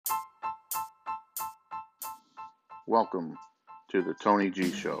Welcome to the Tony G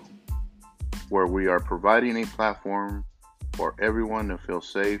Show, where we are providing a platform for everyone to feel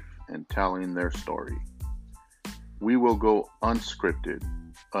safe in telling their story. We will go unscripted,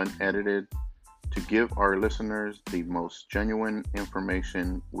 unedited, to give our listeners the most genuine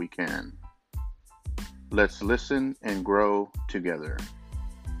information we can. Let's listen and grow together.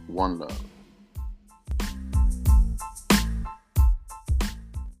 One love.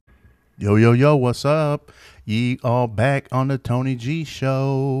 Yo, what's up? Ye all back on the Tony G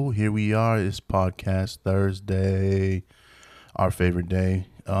Show. Here we are. It's Podcast Thursday, our favorite day.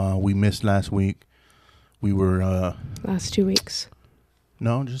 We missed last week. We were... Last 2 weeks.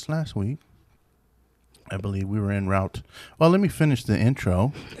 No, just last week. I believe we were en route. Well, let me finish the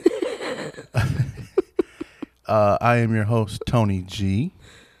intro. I am your host, Tony G.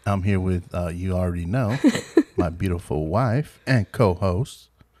 I'm here with, you already know, my beautiful wife and co-host,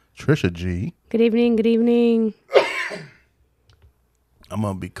 Trisha G. Good evening. I'm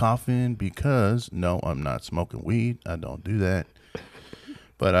going to be coughing because, no, I'm not smoking weed. I don't do that.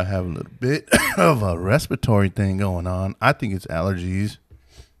 But I have a little bit of a respiratory thing going on. I think it's allergies.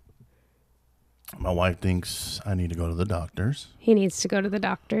 My wife thinks I need to go to the doctors. He needs to go to the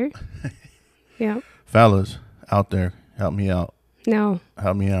doctor. Yeah. Fellas out there, help me out. No.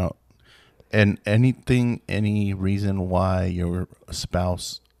 Help me out. And any reason why your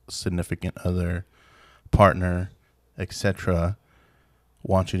spouse, significant other, partner, etc.,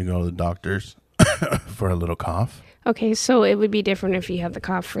 wants you to go to the doctors for a little cough? Okay, so it would be different if you had the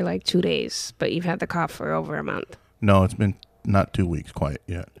cough for like 2 days, but you've had the cough for over a month. No, it's been not 2 weeks quite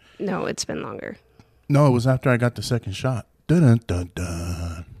yet. No, it's been longer. No, it was after I got the second shot. Dun, dun,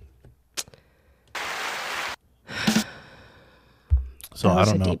 dun. So that was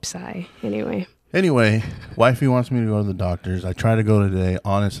I don't know. A deep sigh. Anyway, wifey wants me to go to the doctors. I tried to go today.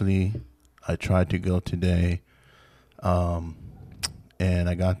 Honestly, I tried to go today. And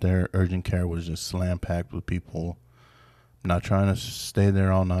I got there. Urgent care was just slam packed with people. I'm not trying to stay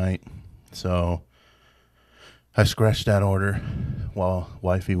there all night. So I scratched that order while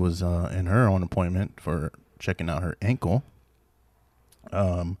wifey was in her own appointment for checking out her ankle.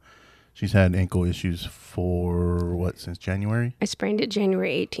 She's had ankle issues for since January? I sprained it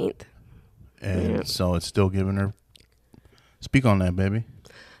January 18th. And so it's still giving her... Speak on that, baby.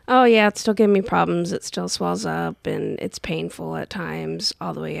 Oh, yeah, it's still giving me problems. It still swells up, and it's painful at times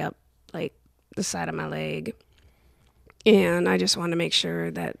all the way up, like, the side of my leg. And I just wanted to make sure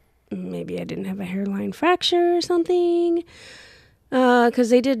that maybe I didn't have a hairline fracture or something.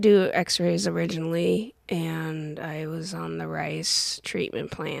 Because they did do x-rays originally, and I was on the Rice treatment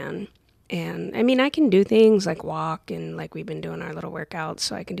plan. And, I mean, I can do things like walk, and, like, we've been doing our little workouts,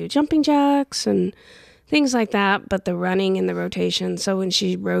 so I can do jumping jacks and things like that, but the running and the rotation, so when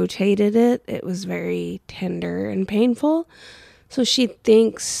she rotated it, it was very tender and painful. So she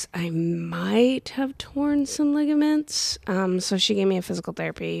thinks I might have torn some ligaments. So she gave me a physical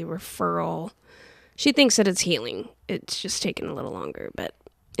therapy referral. She thinks that it's healing. It's just taking a little longer,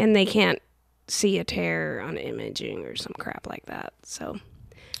 and they can't see a tear on imaging or some crap like that. So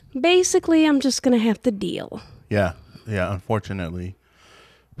basically, I'm just going to have to deal. Yeah, unfortunately,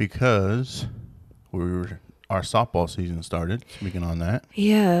 because our softball season started, speaking on that.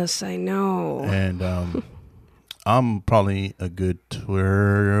 Yes, I know. And I'm probably a good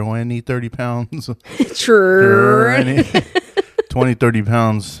 30 pounds. True. 20, 30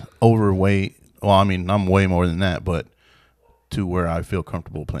 pounds overweight. Well, I mean, I'm way more than that, but to where I feel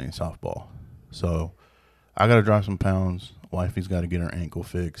comfortable playing softball. So I got to drop some pounds. Wifey's got to get her ankle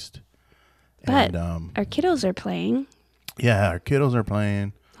fixed. But our kiddos are playing. Yeah, our kiddos are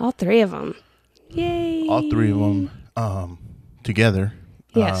playing. All three of them. Yay. All three of them together.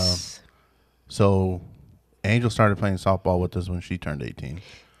 Yes. So Angel started playing softball with us when she turned 18.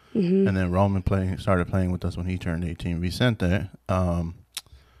 Mm-hmm. And then Roman started playing with us when he turned 18. Vicente, I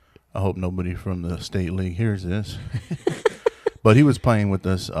hope nobody from the state league hears this. But he was playing with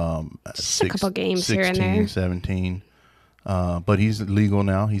us just a couple games 16, here and there. 17. But he's legal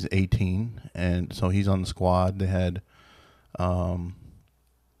now. He's 18. And so he's on the squad. They had...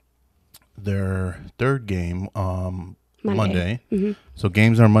 their third game Monday. Mm-hmm. So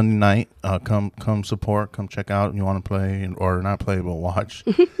games are Monday night. Come support, come check out if you want to play or not play but watch.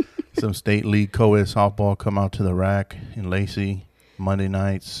 Some state league co-ed softball. Come out to the rack in Lacey Monday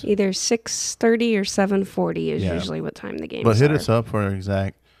nights. Either 6:30 or 7:40 is usually what time the games are. But hit us up for an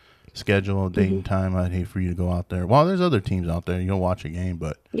exact schedule, date and time. I'd hate for you to go out there. Well, there's other teams out there. You'll watch a game,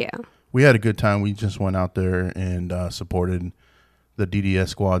 but yeah, we had a good time. We just went out there and supported the DDS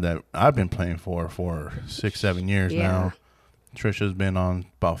squad that I've been playing for 6-7 years now. Trisha's been on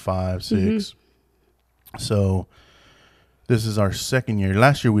about 5-6. So This is our second year.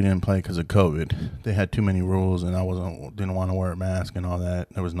 Last year we didn't play because of COVID. They had too many rules, and didn't want to wear a mask and all that.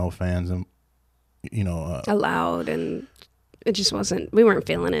 There was no fans, and allowed, and it just wasn't. We weren't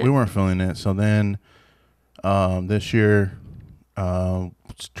feeling it. We weren't feeling it. So then, this year,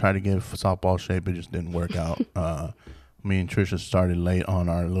 tried to get softball shape. It just didn't work out. Me and Trisha started late on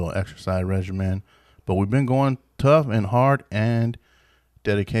our little exercise regimen, but we've been going tough and hard and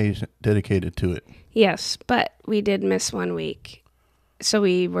dedicated to it. Yes, but we did miss 1 week. So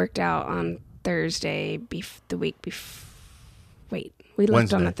we worked out on Thursday the week before. Wait, we left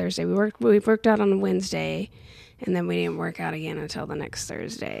Wednesday. on a Thursday. We worked out on a Wednesday, and then we didn't work out again until the next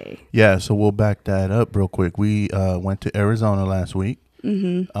Thursday. Yeah, so we'll back that up real quick. We went to Arizona last week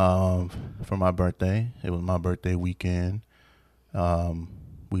for my birthday. It was my birthday weekend.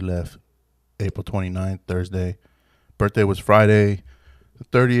 We left April 29th, Thursday. Birthday was Friday the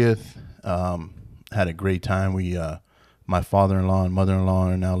 30th. Had a great time. My father-in-law and mother-in-law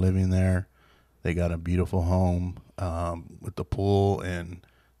are now living there. They got a beautiful home with the pool and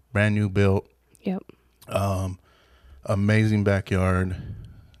brand new built. Yep. Amazing backyard.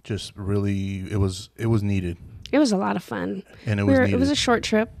 Just really, it was needed. It was a lot of fun. And it was needed. It was a short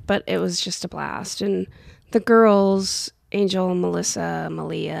trip, but it was just a blast. And the girls, Angel, Melissa,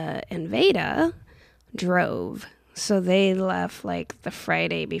 Malia, and Veda, drove. So they left like the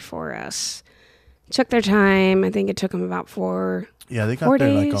Friday before us. Took their time. I think it took them about 4 Yeah, they got there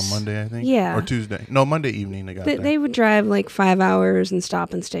days. like on Monday, I think. Yeah. Or Tuesday. No, Monday evening they got there. They would drive like 5 hours and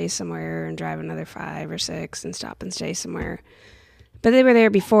stop and stay somewhere and drive another 5 or 6 and stop and stay somewhere. But they were there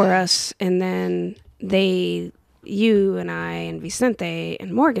before us. And then you and I and Vicente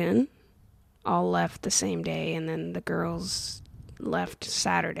and Morgan all left the same day. And then the girls left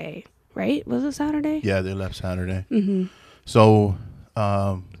Saturday, right? Was it Saturday? Yeah, they left Saturday. Mm-hmm. So,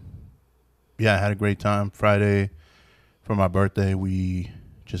 yeah, I had a great time. Friday, for my birthday, we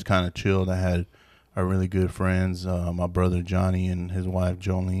just kind of chilled. I had our really good friends, my brother Johnny and his wife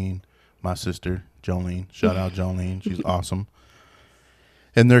Jolene, my sister Jolene. Shout out Jolene. She's awesome.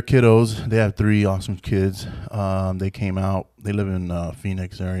 And their kiddos, they have 3 awesome kids. They came out. They live in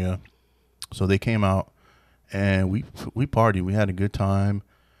Phoenix area. So they came out, and we partied. We had a good time,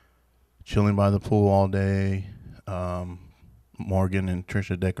 chilling by the pool all day. Morgan and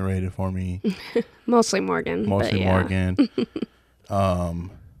Trisha decorated for me. Mostly Morgan. Morgan.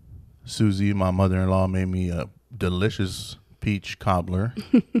 Susie, my mother-in-law, made me a delicious peach cobbler.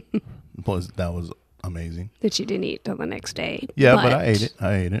 That was amazing. That you didn't eat till the next day. Yeah, but I ate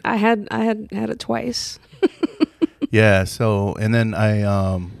it. I had it twice. Yeah. So, and then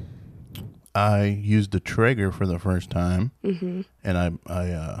I used the Traeger for the first time, and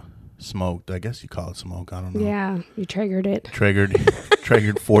I smoked. I guess you call it smoke. I don't know. Yeah, you Traegered it.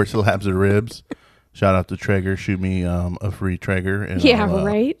 Traegered 4 slabs of ribs. Shout out to Traeger. Shoot me a free Traeger. And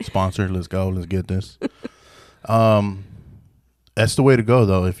right. Sponsor. Let's go. Let's get this. That's the way to go,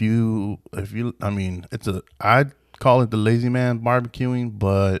 though. If you, I mean, I'd call it the lazy man barbecuing,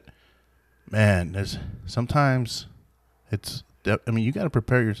 but man, sometimes you got to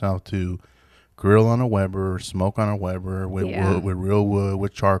prepare yourself to grill on a Weber, smoke on a Weber with wood, with real wood,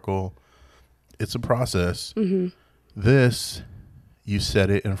 with charcoal. It's a process. Mm-hmm. This, you set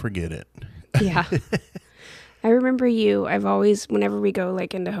it and forget it. Yeah. I remember I've always, whenever we go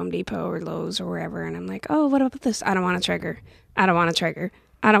like into Home Depot or Lowe's or wherever, and I'm like, oh, what about this? I don't want a Traeger. I don't want a Traeger.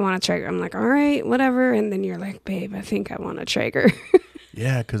 I don't want a Traeger. I'm like, all right, whatever. And then you're like, babe, I think I want a Traeger.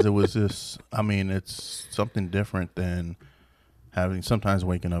 Yeah, because it was it's something different than sometimes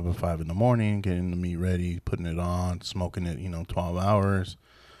waking up at 5 a.m, getting the meat ready, putting it on, smoking it, 12 hours.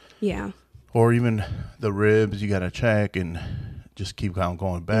 Yeah. Or even the ribs, you got to check and just keep on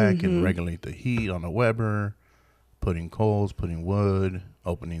going back and regulate the heat on the Weber, putting coals, putting wood,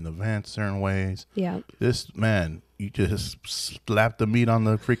 opening the vents certain ways. Yeah. This, man, you just slap the meat on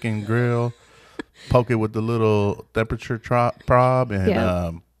the freaking grill, poke it with the little temperature probe,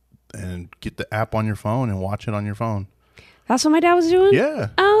 and get the app on your phone and watch it on your phone. That's what my dad was doing? Yeah.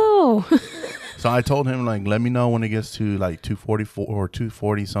 Oh. So I told him, like, let me know when it gets to like 244 or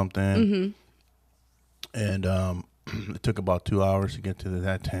 240 something. Mm-hmm. And it took about 2 hours to get to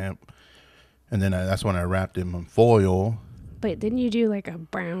that temp. And then that's when I wrapped him in foil. But didn't you do like a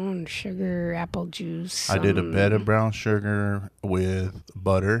brown sugar apple juice? I did a bed of brown sugar with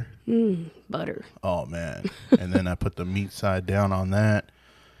butter. Butter. Oh, man. And then I put the meat side down on that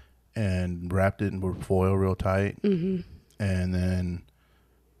and wrapped it with foil real tight. Mm-hmm. And then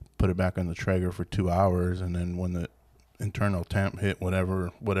put it back on the Traeger for 2 hours. And then when the internal temp hit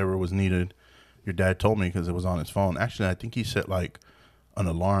whatever was needed, your dad told me because it was on his phone. Actually, I think he set like an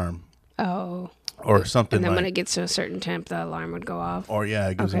alarm. Oh. or something. And then like, when it gets to a certain temp, the alarm would go off. Or yeah,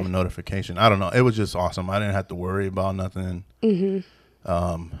 it gives them a notification. I don't know. It was just awesome. I didn't have to worry about nothing.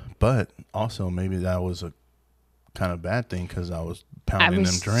 But also maybe that was a kind of bad thing because I was pounding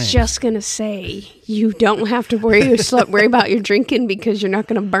them drinks. I was just gonna say you don't have to worry about your drinking because you're not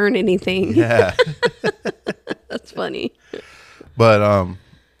gonna burn anything. Yeah, that's funny. But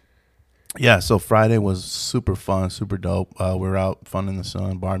yeah. So Friday was super fun, super dope. We were out fun in the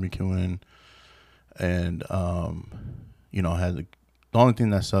sun, barbecuing, and had the only thing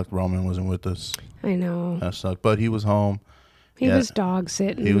that sucked. Roman wasn't with us. I know that sucked, but he was home. He was dog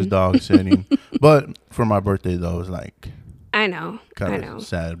sitting. He was dog sitting. But for my birthday, though, it was like... I know. Kind of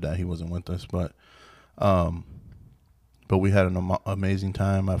sad that he wasn't with us. But we had an amazing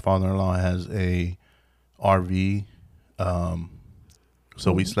time. My father-in-law has a RV.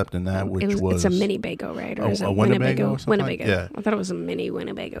 So we slept in that, which was... It's a mini Winnebago, right? Or is it a Winnebago? Winnebago. Yeah. I thought it was a mini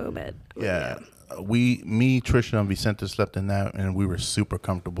Winnebago, but... Yeah. Me, Trisha, and Vicente slept in that, and we were super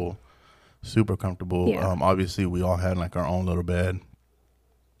comfortable. Super comfortable. Yeah. Obviously, we all had like our own little bed.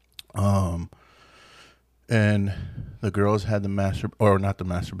 And the girls had not the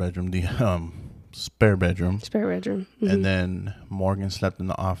master bedroom, the spare bedroom. Spare bedroom. Mm-hmm. And then Morgan slept in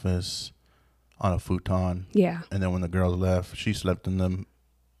the office on a futon. Yeah. And then when the girls left, she slept in the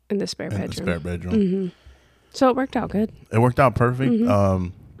spare bedroom. The spare bedroom. Mm-hmm. So it worked out good. It worked out perfect. Mm-hmm.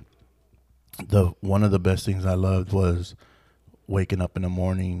 One of the best things I loved was waking up in the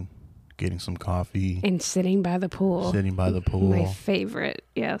morning, getting some coffee, and sitting by the pool. My favorite,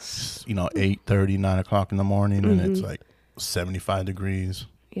 yes. 8:30, 9 o'clock in the morning, and it's like 75 degrees.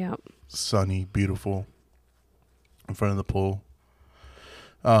 Yeah. Sunny, beautiful, in front of the pool.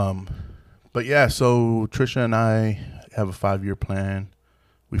 But yeah, so Trisha and I have a 5-year plan.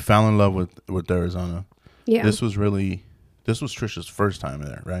 We fell in love with Arizona. Yeah. This was Trisha's first time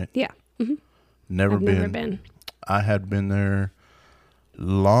there, right? Yeah. Mm-hmm. Never been. I had been there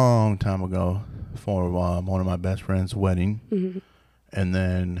long time ago for one of my best friend's wedding. Mm-hmm. And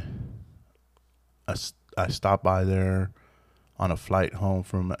then I stopped by there on a flight home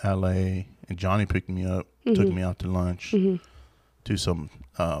from LA, and Johnny picked me up, took me out to lunch to some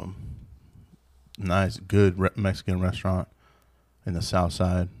nice, good Mexican restaurant in the South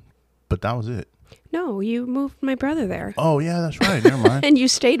Side. But that was it. No, you moved my brother there. Oh, yeah, that's right. Never mind. And you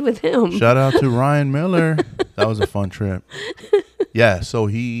stayed with him. Shout out to Ryan Miller. That was a fun trip. Yeah, so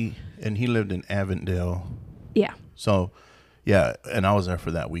he lived in Avondale. Yeah. So, yeah, and I was there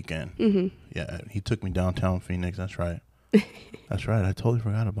for that weekend. Mm-hmm. Yeah, he took me downtown Phoenix. That's right. That's right. I totally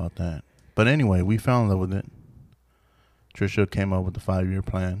forgot about that. But anyway, we fell in love with it. Trisha came up with the 5-year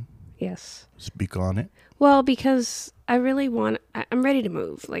plan. Yes. Speak on it. Well, because I'm ready to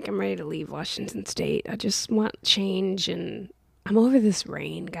move. Like, I'm ready to leave Washington State. I just want change, and I'm over this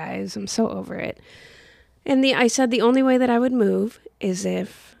rain, guys. I'm so over it. And I said the only way that I would move is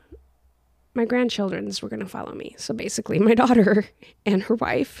if my grandchildrens were going to follow me. So basically, my daughter and her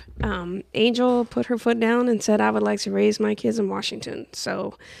wife, Angel, put her foot down and said, I would like to raise my kids in Washington.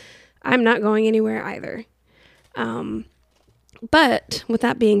 So I'm not going anywhere either. But with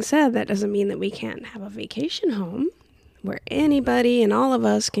that being said, that doesn't mean that we can't have a vacation home where anybody and all of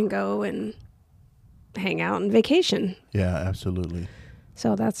us can go and hang out and vacation. Yeah, absolutely.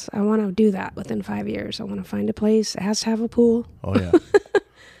 So I want to do that within 5 years. I want to find a place. It has to have a pool. Oh, yeah.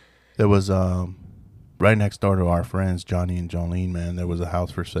 There was, right next door to our friends, Johnny and Jolene, man, there was a house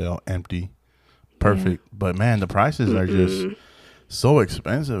for sale, empty. Perfect. Yeah. But, man, the prices are just so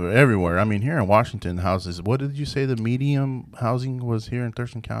expensive everywhere. I mean, here in Washington, houses, what did you say the medium housing was here in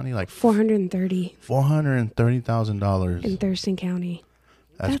Thurston County? Like $430,000 in Thurston County.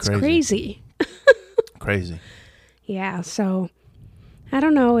 That's crazy. Crazy. Yeah, so I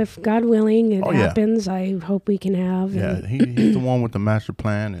don't know if God willing it happens. Yeah. I hope we can have. Yeah, he's the one with the master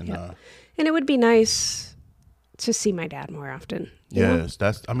plan, and and it would be nice to see my dad more often. Yes,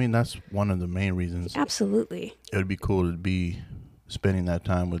 that's one of the main reasons. Absolutely, it would be cool to be spending that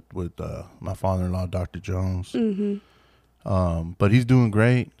time with my father-in-law, Dr. Jones. Mm-hmm. But he's doing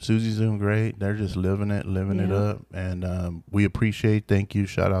great. Susie's doing great. They're just living it up, and we appreciate. Thank you.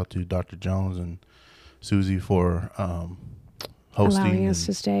 Shout out to Dr. Jones and Susie for hosting, allowing us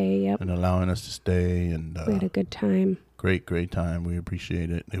to stay. Yep, and allowing us to stay. And we had a good time. Great time. We appreciate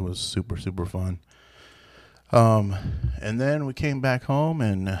it. It was super, super fun. And then we came back home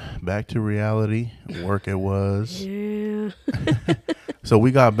and back to reality. Work it was. Yeah. So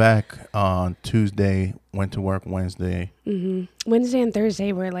we got back on Tuesday, went to work Wednesday. Mm-hmm. Wednesday and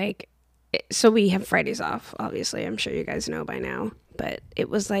Thursday were like, so we have Fridays off, obviously. I'm sure you guys know by now. But it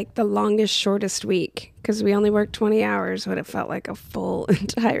was like the longest, shortest week because we only worked 20 hours, but it felt like a full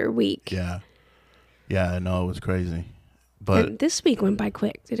entire week. Yeah. Yeah, I know, it was crazy. But and this week went by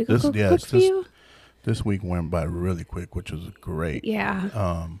quick. Did it go quick for this, you? This week went by really quick, which was great.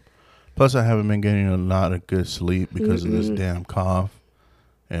 Yeah. Plus, I haven't been getting a lot of good sleep because of this damn cough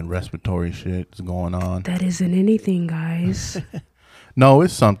and respiratory shit is going on. That isn't anything, guys. No,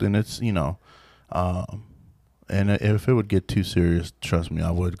 it's something. It's, and if it would get too serious, trust me,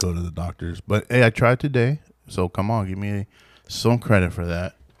 I would go to the doctors. But, hey, I tried today, so come on, give me some credit for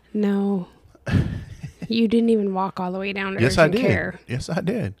that. No. You didn't even walk all the way down to Yes, I did. Care. Yes, I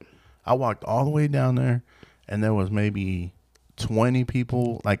did. I walked all the way down there, and there was maybe 20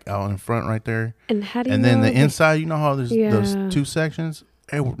 people like out in front right there. And how do you and know? Then the inside, you know how there's Yeah. those two sections?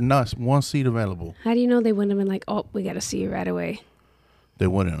 It was nuts. One seat available. How do you know they wouldn't have been like, oh, we got to see you right away? They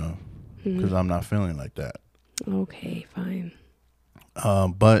wouldn't have because I'm not feeling like that. Okay, fine.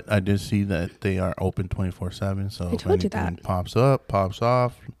 But I did see that they are open 24/7. So I if told you anything that. pops up, pops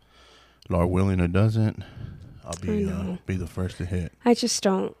off, Lord willing, it doesn't. I'll be the first to hit. I just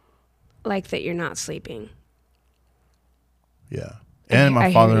don't like that you're not sleeping. Yeah. And I my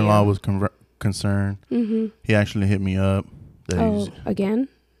hear father-in-law you. was concerned. Mm-hmm. He actually hit me up. That Oh, again?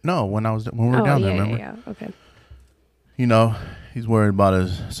 no, when we were down there, remember? Yeah. Okay. He's worried about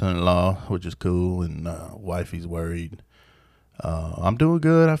his son-in-law, which is cool, and wifey's worried. I'm doing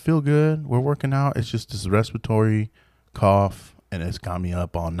good. I feel good. We're working out. It's just this respiratory cough, and it's got me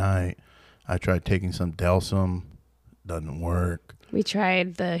up all night. I tried taking some Delsum. Doesn't work. We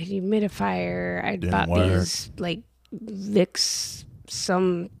tried the humidifier. I Didn't bought work. these like Vicks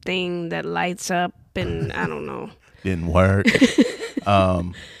something that lights up, and I don't know. Didn't work.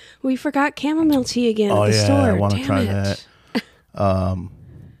 We forgot chamomile tea again Oh, at the yeah, store. I want to Damn try it. that.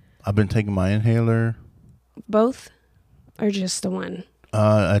 I've been taking my inhaler. Both, or just the one?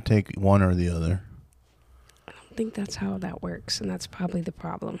 I take one or the other. I don't think that's how that works, and that's probably the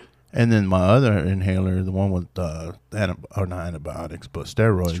problem. And then my other inhaler, the one with not antibiotics, but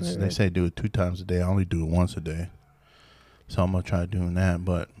steroids. They say do it 2 times a day. I only do it once a day, so I'm gonna try doing that.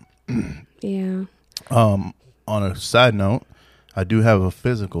 But Yeah. on a side note, I do have a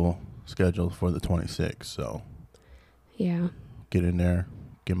physical scheduled for the 26th, so Yeah. get in there,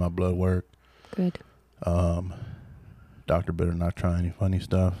 get my blood work. Good. Doctor better not try any funny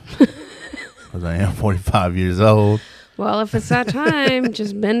stuff because I am 45 years old. Well, if it's that time,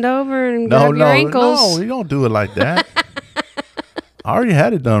 just bend over and grab your ankles. No, you don't do it like that. I already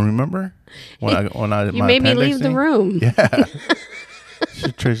had it done. Remember when I You my made me appendix leave the thing? room. Yeah,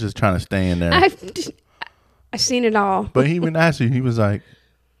 Trish is trying to stay in there. I've seen it all. But he even asked you. He was like,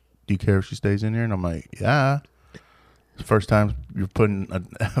 "Do you care if she stays in here?" And I'm like, "Yeah." It's the first time you're putting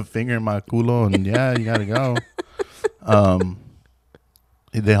a finger in my culo, and yeah, you gotta go.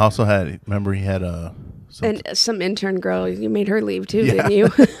 They also had. Remember, he had Some intern girl, you made her leave too, Yeah. didn't you?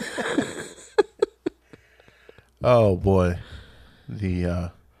 Oh boy,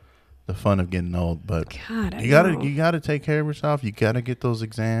 the fun of getting old. But God, I you know. gotta take care of yourself. You gotta get those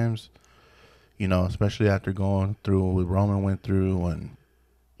exams. Especially after going through what Roman went through, and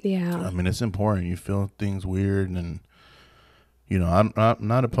Yeah. I mean it's important. You feel things weird, and I'm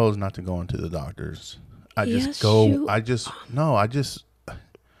not opposed not to going to the doctors. I just Yes, go. you-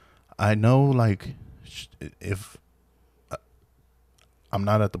 I know like if I'm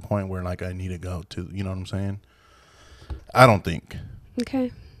not at the point where like I need to go to. You know what I'm saying? I don't think.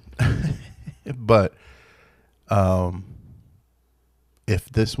 Okay. But if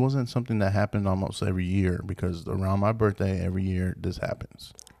this wasn't something that happened almost every year, because around my birthday every year this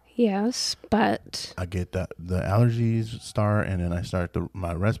happens. Yes, but I get that the allergies start, and then I start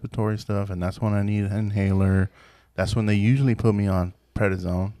my respiratory stuff, and that's when I need an inhaler. That's when they usually put me on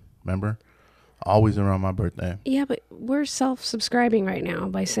prednisone. Remember? Always around my birthday. yeah, but we're self-subscribing right now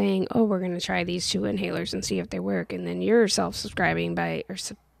by saying, "Oh, we're going to try these 2 inhalers and see if they work," and then you're self-subscribing by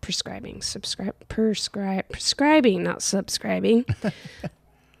prescribing, not subscribing.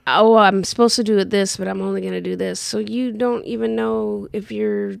 Oh, I'm supposed to do this, but I'm only going to do this. So you don't even know if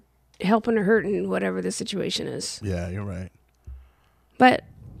you're helping or hurting whatever the situation is. Yeah, you're right. But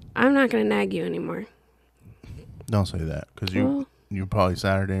I'm not going to nag you anymore. Don't say that, because Well- you're probably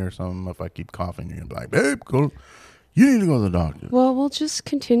Saturday or something. If I keep coughing, you're gonna be like, "Babe, you need to go to the doctor." Well, we'll just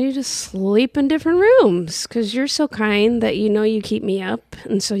continue to sleep in different rooms because you're so kind that you keep me up,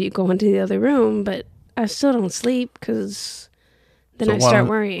 and so you go into the other room, but I still don't sleep because then I start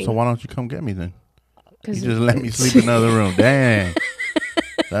worrying. So why don't you come get me then? You 'Cause just let me sleep in another room. Dang.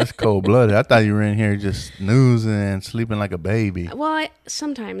 That's cold blooded. I thought you were in here just snoozing and sleeping like a baby. Well,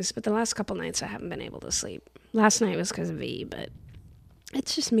 sometimes, but the last couple nights I haven't been able to sleep. Last night was because of V, but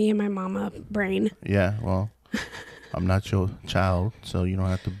it's just me and my mama brain. Yeah, well, I'm not your child, so you don't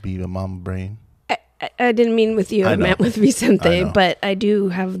have to be a mama brain. I didn't mean with you. I meant with Vicente. I but I do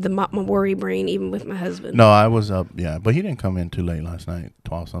have my worry brain even with my husband. No, I was up. Yeah, but he didn't come in too late last night.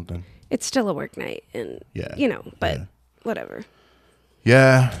 12 something. It's still a work night, and but whatever.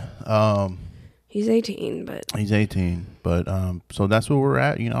 Yeah. He's 18, but he's 18. But so that's where we're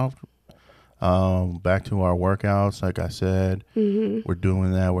at. Back to our workouts. Like I said, we're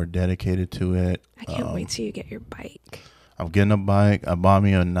doing that. We're dedicated to it. I can't wait till you get your bike. I'm getting a bike. I bought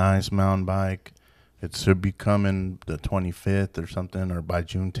me a nice mountain bike. It should be coming the 25th or something, or by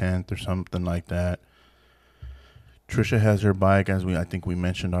June 10th or something like that. Trisha has her bike, as I think we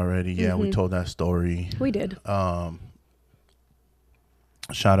mentioned already. Yeah, we told that story. We did.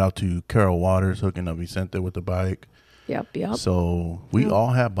 Shout out to Carol Waters hooking up Vicente with the bike. Yep. So we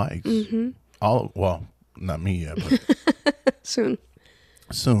all have bikes. Well, not me yet, but soon.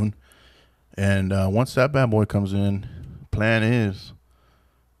 And once that bad boy comes in, plan is,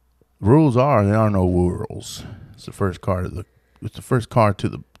 rules are there are no rules. It's the first car to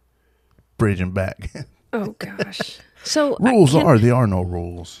the bridge and back. Oh gosh. So rules there are no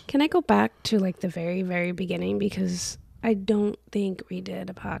rules. Can I go back to like the very, very beginning, because I don't think we did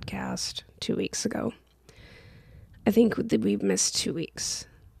a podcast 2 weeks ago. I think that we've missed 2 weeks.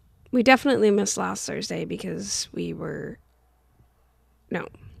 We definitely missed last Thursday because we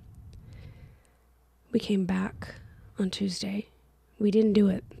came back on Tuesday. We didn't do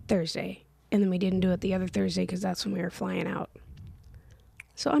it Thursday. And then we didn't do it the other Thursday because that's when we were flying out.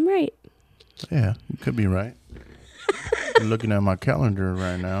 So I'm right. Yeah, you could be right. I'm looking at my calendar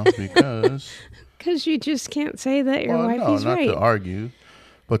right now because you just can't say that your wifey's right. Not to argue.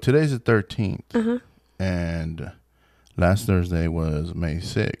 But today's the 13th. And last Thursday was May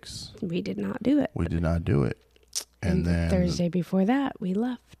 6th. We did not do it. And then Thursday before that, we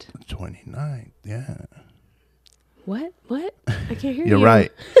left. 29th, yeah. What? I can't hear you. You're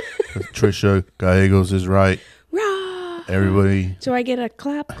right. Trisha Gallegos is right. Rah! Everybody. Do I get a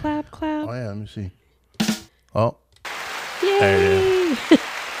clap, clap, clap? Oh, yeah, let me see. Oh. Yay! There it is.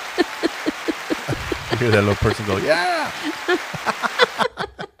 You hear that little person go, yeah!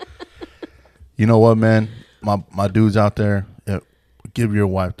 You know what, man? My dudes out there, give your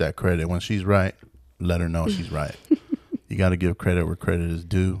wife that credit. When she's right, let her know she's right. You got to give credit where credit is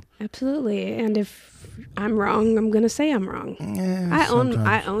due. Absolutely. And if I'm wrong, I'm going to say I'm wrong. Yeah, I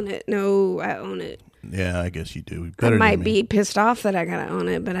own it. No, I own it. Yeah, I guess you do. I might be pissed off that I got to own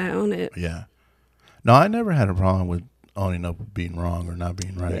it, but I own it. Yeah. No, I never had a problem with owning up being wrong or not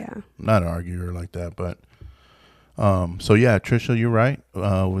being right. Yeah. I'm not an arguer like that, but so yeah, Trisha, you're right.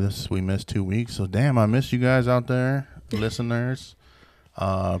 We missed 2 weeks. So damn, I miss you guys out there, listeners.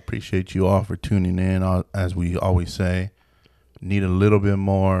 Appreciate you all for tuning in. As we always say, need a little bit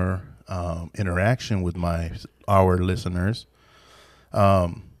more interaction with our listeners.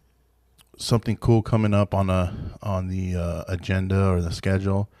 Something cool coming up on the agenda or the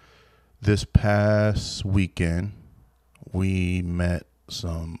schedule. This past weekend, we met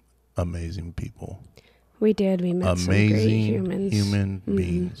some amazing people. We did. We met some great humans. Human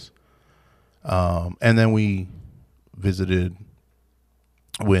beings. And then we visited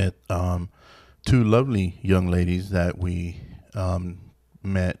with two lovely young ladies that we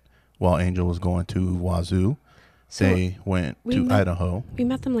met while Angel was going to Wazoo. So they went to Idaho. We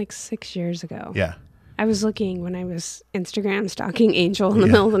met them like 6 years ago. Yeah. I was looking when I was Instagram stalking Angel in the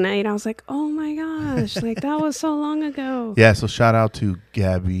middle of the night. I was like, oh my gosh, like that was so long ago. Yeah, so shout out to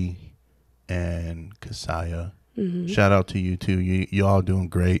Gabby and Kasaya. Shout out to you too. You all doing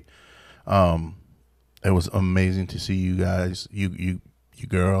great. It was amazing to see you guys, you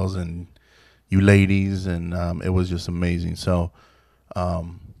girls and you ladies, and it was just amazing. So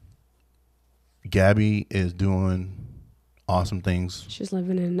Gabby is doing awesome things. She's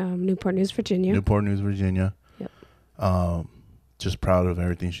living in Newport News, Virginia. Yep. Just proud of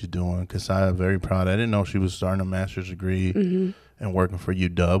everything she's doing. Kasaya, very proud. I didn't know she was starting a master's degree and working for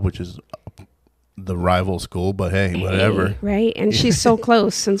UW, which is the rival school, but hey, whatever. Right. And she's so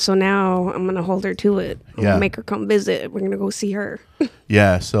close. And so now I'm going to hold her to it. I'm going to make her come visit. We're going to go see her.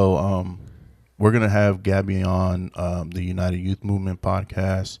 Yeah. So we're going to have Gabby on the United Youth Movement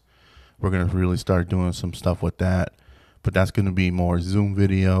podcast. We're going to really start doing some stuff with that. But that's going to be more Zoom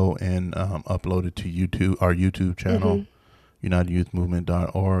video and uploaded to YouTube, our YouTube channel,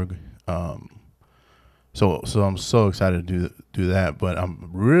 UnitedYouthMovement.org. So I'm so excited to do that. But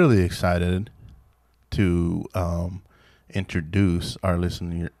I'm really excited to introduce our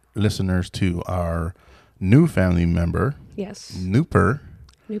listeners to our new family member. Yes. Nooper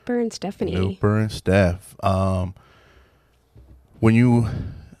and Stephanie. Nooper and Steph. When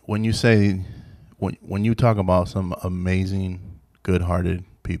you talk about some amazing, good-hearted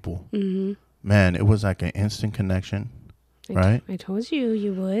people, man, it was like an instant connection, right? I told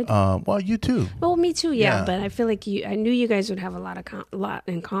you would. Well, you too. Well, me too. Yeah, Yeah. but I feel like I knew you guys would have a lot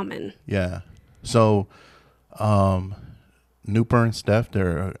in common. Yeah. So, Nooper and Steph,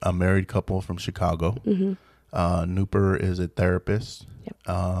 they're a married couple from Chicago. Mm-hmm. Nooper is a therapist. Yep.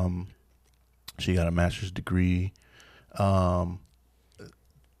 She got a master's degree. They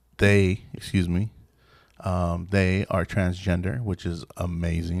are transgender, which is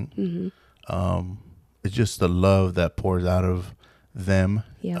amazing. Mm-hmm. It's just the love that pours out of them.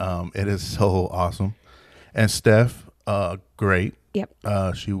 Yep. It is so awesome. And Steph, great.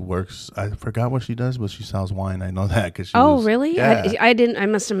 Yep. She works. I forgot what she does, but she sells wine. I know that because she. Oh, really? Yeah. I didn't. I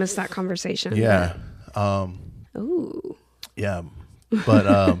must have missed that conversation. Yeah. Ooh. Yeah.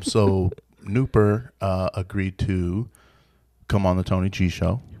 But so Nooper agreed to come on the Tony G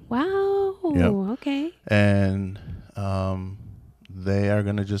show. Wow. Yep. Okay. And they are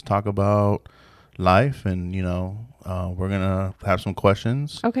going to just talk about life, and we're going to have some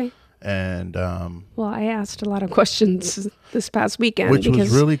questions. Okay. And well, I asked a lot of questions this past weekend, which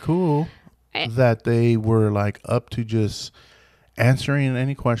was really cool that they were like up to just answering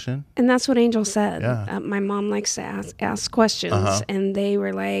any question. And that's what Angel said. Yeah. My mom likes to ask questions, and they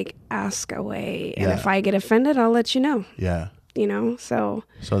were like, ask away. And if I get offended, I'll let you know. Yeah. So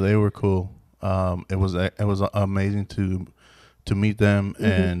they were cool. It was amazing to meet them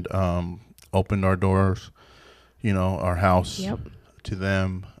and open our doors, our house to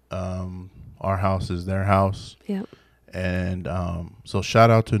them. Our house is their house. Yep. And so shout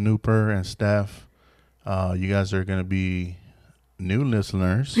out to Nooper and Steph. You guys are going to be new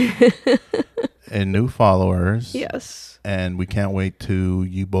listeners and new followers. Yes. And we can't wait to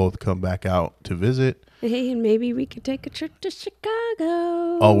you both come back out to visit. Hey, and maybe we could take a trip to Chicago.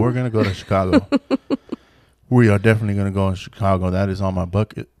 Oh, we're going to go to Chicago. We are definitely going to go in Chicago. That is on my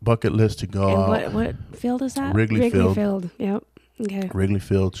bucket list to go. And what field is that? Wrigley Field. Yep. Okay. Wrigley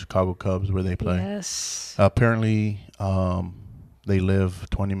Field, Chicago Cubs, where they play. Yes. Apparently, they live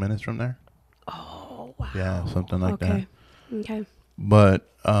 20 minutes from there. Oh, wow. Yeah, something like that. Okay. But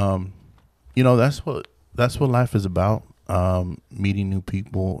that's what life is about. Meeting new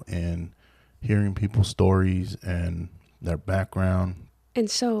people and hearing people's stories and their background. And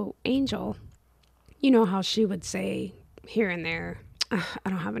so, Angel, you know how she would say here and there, I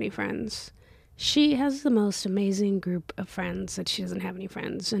don't have any friends. She has the most amazing group of friends that she doesn't have any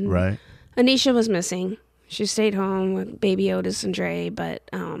friends. And right. Anisha was missing. She stayed home with baby Otis and Dre, but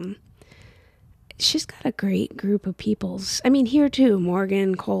she's got a great group of peoples. I mean, here too,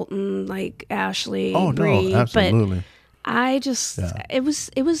 Morgan, Colton, like Ashley, Bree. No, absolutely. But I just, it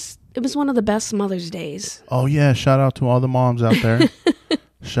was one of the best Mother's Days. Oh yeah, shout out to all the moms out there.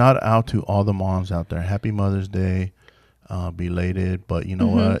 Shout out to all the moms out there. Happy Mother's Day, belated. But you know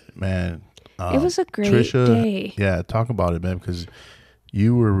what, man. It was a great Trisha, day. Yeah, talk about it, man, because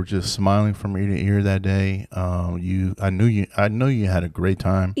you were just smiling from ear to ear that day. I know you had a great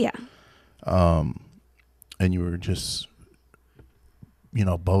time. Yeah. And you were just,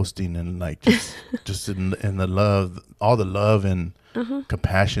 boasting and like just in the love, all the love and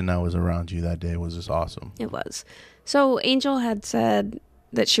compassion that was around you that day was just awesome. It was. So Angel had said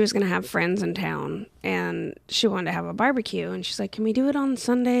that she was going to have friends in town and she wanted to have a barbecue. And she's like, can we do it on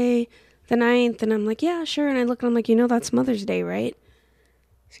Sunday the 9th? And I'm like, yeah, sure. And I look and I'm like, that's Mother's Day, right?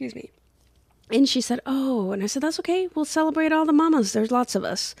 Excuse me. And she said, oh. And I said, that's okay. We'll celebrate all the mamas. There's lots of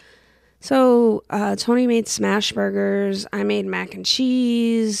us. So Tony made smash burgers. I made mac and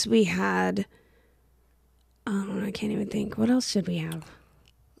cheese. We had, I can't even think. What else did we have?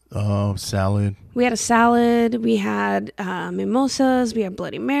 Salad. We had a salad. We had mimosas. We had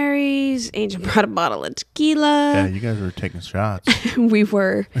Bloody Marys. Angel brought a bottle of tequila. Yeah, you guys were taking shots. We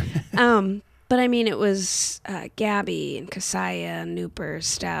were. But I mean, it was Gabby and Kasaya, Nooper,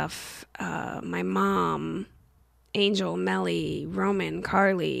 Steph, my mom, Angel, Melly, Roman,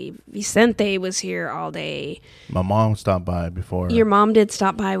 Carly, Vicente was here all day. My mom stopped by before. Your mom did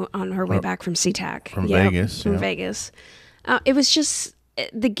stop by on her way back from SeaTac. From Vegas. From Vegas. It was just,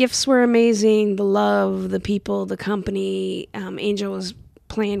 the gifts were amazing. The love, the people, the company. Angel was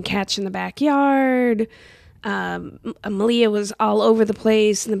playing catch in the backyard. Malia was all over the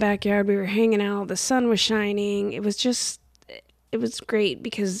place in the backyard. We were hanging out. The sun was shining. It was great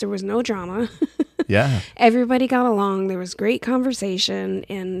because there was no drama. Yeah. Everybody got along. There was great conversation,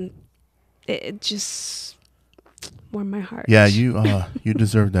 and it just warmed my heart. Yeah, you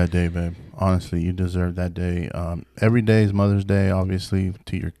deserve that day, babe. Honestly, you deserve that day. Every day is Mother's Day, obviously,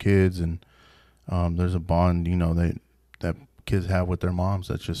 to your kids, and there's a bond, that kids have with their moms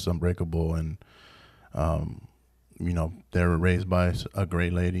that's just unbreakable. And they were raised by a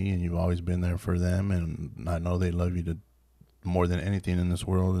great lady, and you've always been there for them, and I know they love you more than anything in this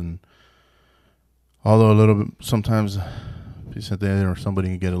world. And although a little bit sometimes, if you sit there or somebody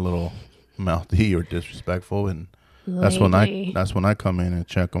can get a little mouthy or disrespectful, and that's when I come in and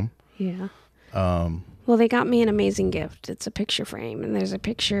check them. Yeah. Well, they got me an amazing gift. It's a picture frame, and there's a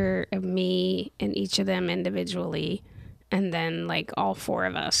picture of me and each of them individually, and then like all four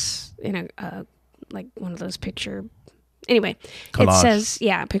of us in a like one of those picture. Anyway, collage. It says,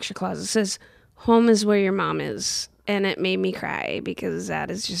 picture collage. It says, "Home is where your mom is," and it made me cry because that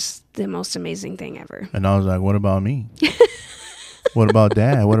is just the most amazing thing ever. And I was like, "What about me? What about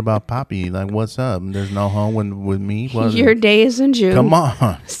Dad? What about Poppy? Like, what's up? There's no home with me." Your day is in June. Come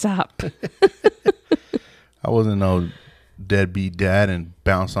on, stop. I wasn't no deadbeat dad and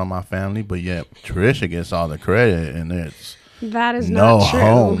bounce on my family, but yeah, Trisha gets all the credit, and that is not true. No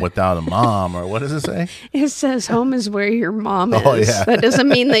home without a mom, or what does it say? It says home is where your mom is. Oh, yeah. That doesn't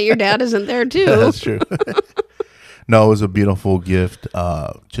mean that your dad isn't there too. That's true. No, it was a beautiful gift.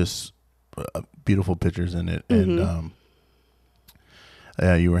 Just beautiful pictures in it, and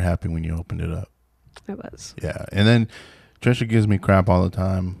yeah, you were happy when you opened it up. I was. Yeah, and then Trisha gives me crap all the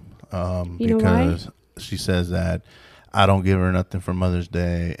time because she says that I don't give her nothing for Mother's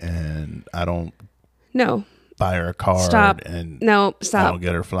Day, and I don't buy her a card. Stop. And stop. I don't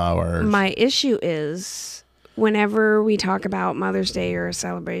get her flowers. My issue is whenever we talk about Mother's Day or a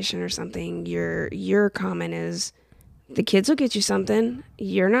celebration or something, your comment is, the kids will get you something.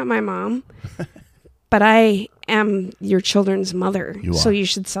 You're not my mom, but I am your children's mother. So you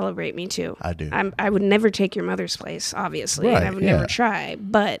should celebrate me too. I do. I would never take your mother's place, obviously, and I would never try,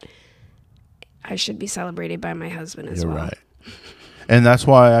 but I should be celebrated by my husband as well. You're right. And that's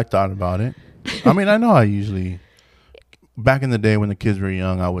why I thought about it. I mean, I know I usually, back in the day when the kids were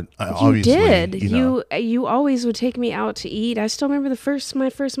young, obviously. You always would take me out to eat. I still remember my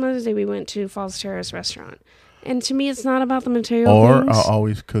first Mother's Day, we went to Falls Terrace restaurant. And to me, it's not about the material things. Or I'll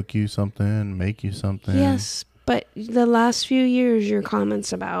always cook you something, make you something. Yes, but the last few years, your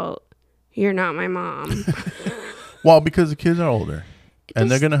comments about, you're not my mom. Well, because the kids are older, and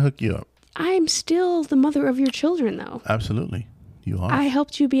they're going to hook you up. I'm still the mother of your children, though. Absolutely. You are. I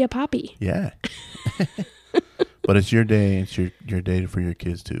helped you be a poppy. Yeah. But it's your day. It's your day for your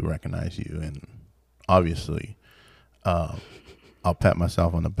kids to recognize you. And obviously, I'll pat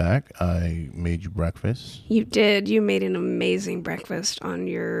myself on the back. I made you breakfast. You did. You made an amazing breakfast on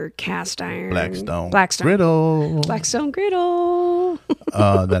your cast iron. Blackstone griddle. Blackstone griddle.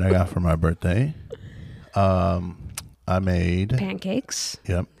 That I got for my birthday. I made pancakes.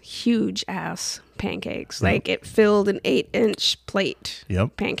 Yep. Huge ass pancakes. Yep. Like it filled an 8-inch plate.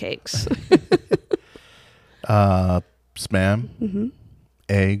 Yep. Pancakes. Spam.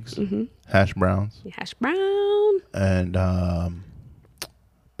 Eggs. Hash browns. Hash brown. And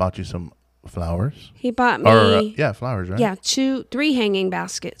bought you some flowers. He bought me flowers, right? Yeah, 3 hanging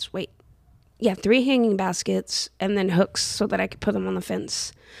baskets. Wait. Yeah, 3 hanging baskets and then hooks so that I could put them on the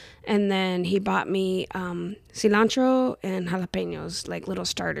fence. And then he bought me cilantro and jalapenos, like little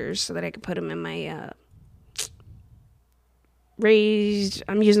starters, so that I could put them in my raised,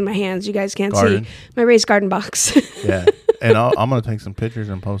 I'm using my hands, you guys can't see, my raised garden box. Yeah. And I'm going to take some pictures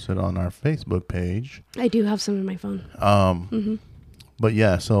and post it on our Facebook page. I do have some in my phone. But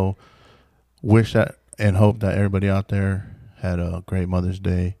yeah, so wish that and hope that everybody out there had a great Mother's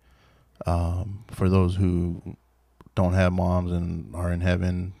Day. For those who don't have moms and are in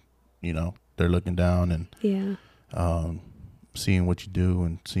heaven, they're looking down and seeing what you do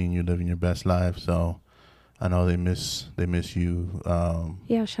and seeing you living your best life. So I know they miss you.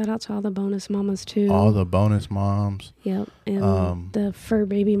 Shout out to all the bonus mamas too. All the bonus moms. Yep, and the fur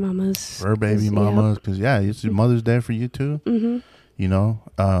baby mamas. Fur baby mamas, because it's Mother's Day for you too.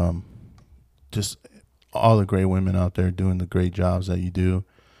 Just all the great women out there doing the great jobs that you do.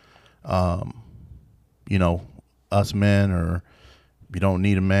 Us men, or if you don't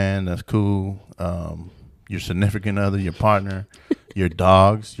need a man, that's cool. Your significant other, your partner, your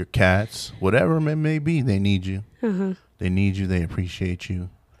dogs, your cats, whatever it may be, they need you. They need you. They appreciate you.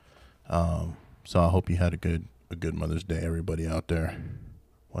 So I hope you had a good Mother's Day, everybody out there.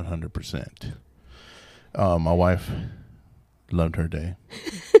 100%. My wife loved her day.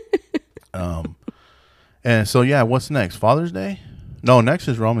 And so what's next? Father's Day? No, next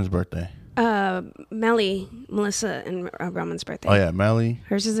is Roman's birthday. Melissa and Roman's birthday. Oh yeah, Melly.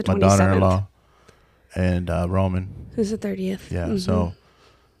 Hers is the 27th. My daughter-in-law. And Roman. Who's the 30th. Yeah, so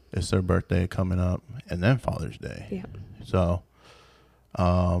it's their birthday coming up, and then Father's Day. Yeah. So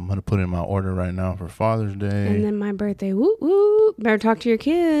I'm going to put in my order right now for Father's Day. And then my birthday. Woo, woo. Better talk to your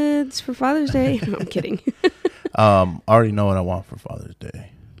kids for Father's Day. No, I'm kidding. I already know what I want for Father's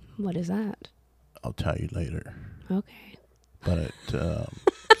Day. What is that? I'll tell you later. Okay. But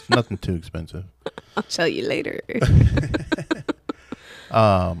it's nothing too expensive. I'll tell you later.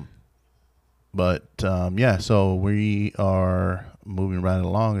 Yeah, so we are moving right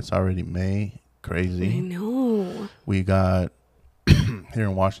along. It's already May. Crazy. I know. We got here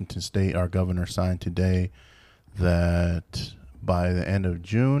in Washington State, our governor signed today that by the end of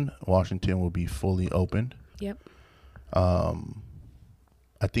June, Washington will be fully opened. Yep.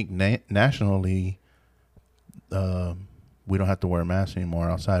 I think nationally, we don't have to wear masks anymore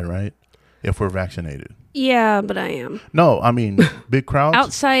outside, right? If we're vaccinated. Yeah, but I am. No, I mean, big crowds.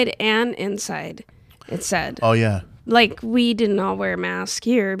 Outside and inside, it said. Oh, yeah. Like, we didn't all wear masks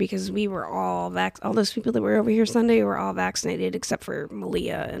here because we were all all those people that were over here Sunday were all vaccinated except for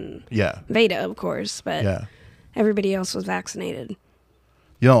Malia and Veda, of course. But everybody else was vaccinated.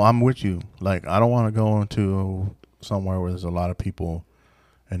 I'm with you. Like, I don't want to go into somewhere where there's a lot of people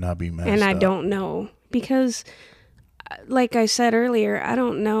and not be masked And I up. don't know because, like I said earlier, I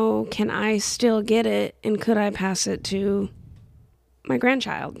don't know, can I still get it and could I pass it to my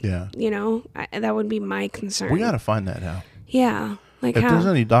grandchild? Yeah. That would be my concern. We got to find that out. Yeah. Like if how? there's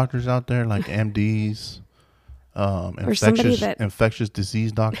any doctors out there, like MDs, infectious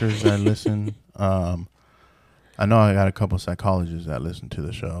disease doctors that listen, I know I got a couple of psychologists that listen to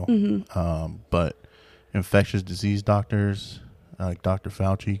the show, but infectious disease doctors, like Dr.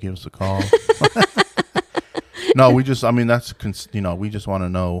 Fauci, give us a call. No, we just want to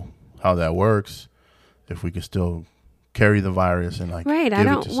know how that works, if we can still carry the virus and right. I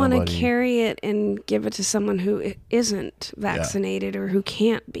don't want to carry it and give it to someone who isn't vaccinated or who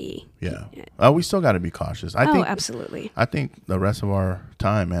can't be. Yeah. We still got to be cautious. I think absolutely. I think the rest of our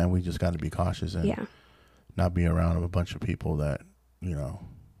time, man, we just got to be cautious and not be around a bunch of people that,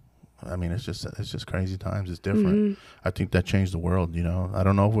 I mean, it's just crazy times. It's different. I think that changed the world. I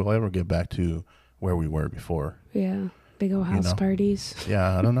don't know if we'll ever get back to where we were before. Yeah. Big old house parties.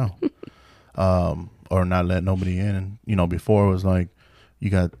 Yeah. I don't know. Or not let nobody in. And, before it was like, you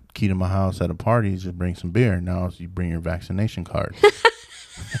got key to my house at a party, just bring some beer. Now you bring your vaccination card.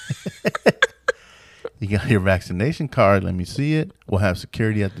 You got your vaccination card. Let me see it. We'll have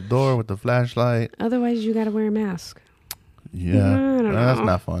security at the door with the flashlight. Otherwise, you got to wear a mask. Yeah. That's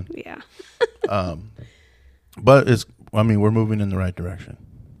not fun. Yeah. But we're moving in the right direction.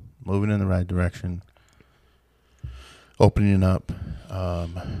 Opening up a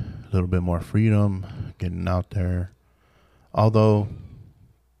little bit more freedom, getting out there. Although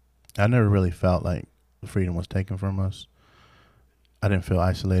I never really felt like the freedom was taken from us. I didn't feel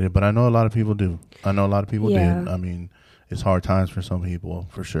isolated, but I know a lot of people do. I know a lot of people did. I mean, it's hard times for some people,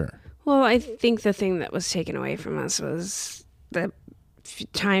 for sure. Well, I think the thing that was taken away from us was the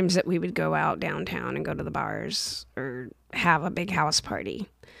times that we would go out downtown and go to the bars or have a big house party.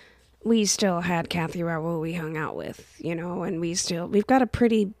 We still had Kathy Raoul we hung out with, and we've got a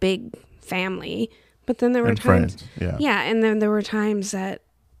pretty big family. But then there were times, friends, and then there were times that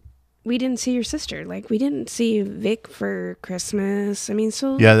we didn't see your sister. Like, we didn't see Vic for Christmas. I mean,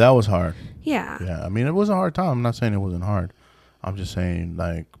 so... Yeah, that was hard. Yeah. Yeah, I mean, it was a hard time. I'm not saying it wasn't hard. I'm just saying,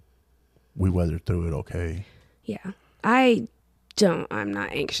 like, we weathered through it okay. Yeah. I'm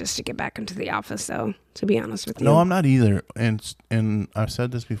not anxious to get back into the office, though, to be honest with you. No, I'm not either. And I've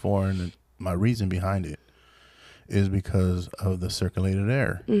said this before, and my reason behind it is because of the circulated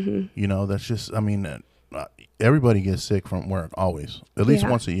air. Mm-hmm. That's just, I mean... everybody gets sick from work always, at least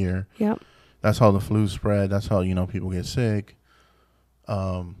once a year. Yep. That's how the flu spread. That's how, people get sick.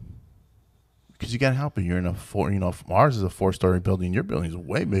 Because you got to help it. You're in ours is a 4-story building. Your building is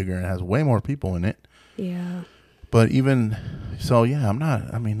way bigger and has way more people in it. Yeah. But even so,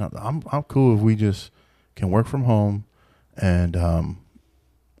 I'm cool if we just can work from home and,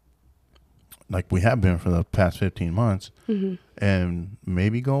 like we have been for the past 15 months, and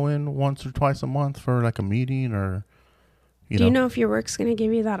maybe go in once or twice a month for like a meeting or, Do you know if your work's going to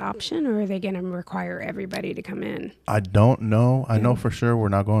give you that option, or are they going to require everybody to come in? I don't know. I know for sure we're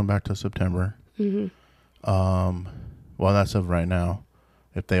not going back to September. Mm-hmm. Well, that's of right now.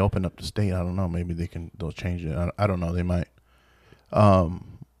 If they open up the state, I don't know. Maybe they'll change it. I don't know. They might.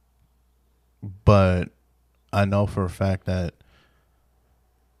 But I know for a fact that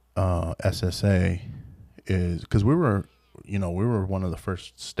SSA is, because we were one of the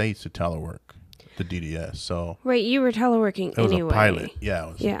first states to telework, the DDS. So right, you were teleworking it was anyway. a pilot. Yeah,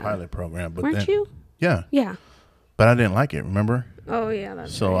 it was a pilot program. But weren't you? Yeah. Yeah. But I didn't like it. Remember? Oh yeah,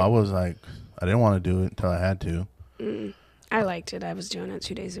 that's so right. I was like, I didn't want to do it until I had to. I liked it. I was doing it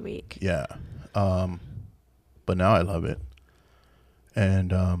 2 days a week. Yeah. But now I love it.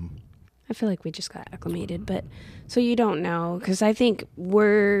 And I I feel like we just got acclimated, but so you don't know, because I think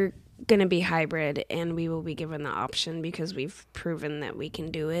we're going to be hybrid and we will be given the option because we've proven that we can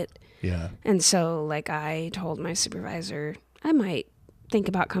do it. Yeah. And so, like, I told my supervisor, I might think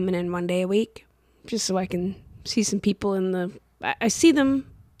about coming in 1 day a week just so I can see some people I see them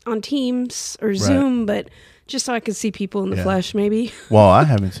on Teams or Zoom, but just so I can see people in the flesh, maybe. Well, I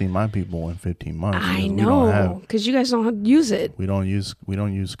haven't seen my people in 15 months. I know, because you guys don't use it. We don't use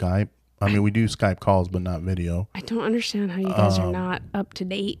Skype. I mean, we do Skype calls, but not video. I don't understand how you guys are not up to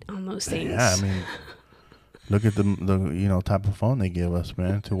date on those things. Yeah, I mean, look at the type of phone they give us,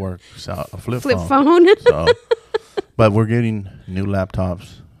 man, to work a flip phone. So, but we're getting new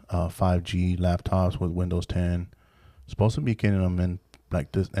laptops, 5G laptops with Windows 10. Supposed to be getting them in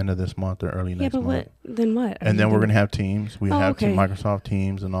like this end of this month or early next month. What? And then we're gonna have Teams. We have Microsoft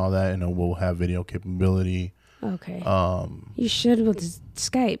Teams and all that, and then we'll have video capability. Okay. You should with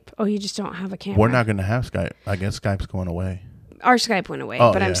Skype. Oh, you just don't have a camera. We're not gonna have Skype. I guess Skype's going away. Our Skype went away,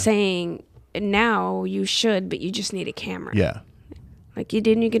 but I'm saying now you should, but you just need a camera. Yeah. Like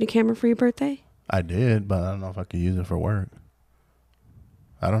didn't you get a camera for your birthday? I did, but I don't know if I could use it for work.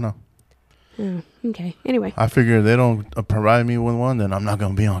 I don't know. Oh, okay. Anyway. I figure if they don't provide me with one, then I'm not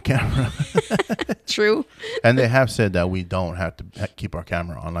going to be on camera. True. And they have said that we don't have to keep our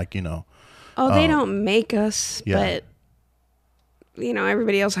camera on, like, you know. Oh, they don't make us, but, you know,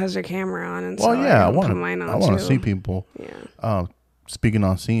 everybody else has their camera on. And well, so yeah, I want to see people. Yeah. Speaking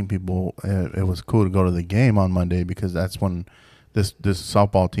on seeing people, it was cool to go to the game on Monday because that's when this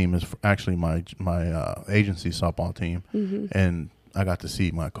softball team is actually my agency softball team. Mm-hmm. And I got to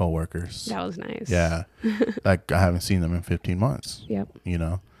see my coworkers. That was nice. Yeah. Like I haven't seen them in 15 months. Yep. You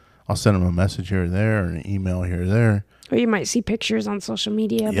know, I'll send them a message here or there or an email here or there. Or you might see pictures on social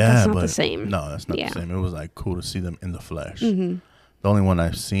media, but that's not the same. No, that's not the same. It was like cool to see them in the flesh. Mm-hmm. The only one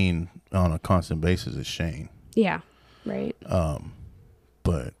I've seen on a constant basis is Shane. Yeah. Right.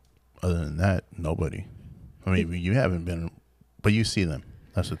 But other than that, nobody. I mean, you haven't been, but you see them.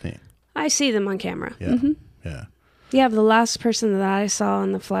 That's the thing. I see them on camera. Yeah. Mm-hmm. Yeah. Yeah, the last person that I saw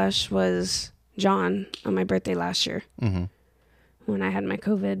in the flesh was John on my birthday last year. Mm-hmm. When I had my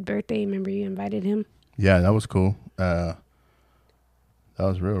COVID birthday, remember you invited him? Yeah, that was cool. That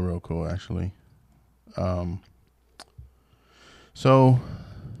was real cool, actually. So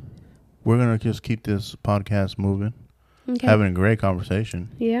we're going to just keep this podcast moving. Okay. Having a great conversation.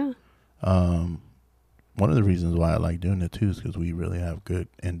 Yeah. One of the reasons why I like doing it, too, is because we really have good,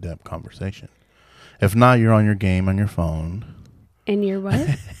 in-depth conversation. If not, you're on your game on your phone. And you're what?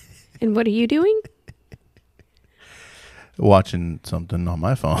 And what are you doing? Watching something on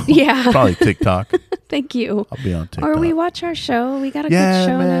my phone. Yeah. Probably TikTok. Thank you. I'll be on TikTok. Or we watch our show. We got a good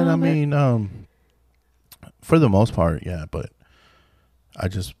show man, now. I mean, for the most part, yeah, but I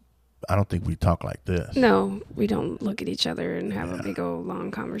don't think we talk like this. No, we don't look at each other and have a big old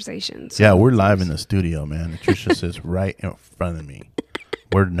long conversation. So we're live in the studio, man. Tricia sits right in front of me.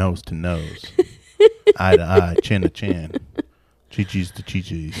 We're nose to nose. Eye to eye, chin to chin, chi-chis to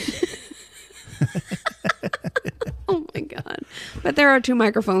chi-chis. Oh my God! But there are 2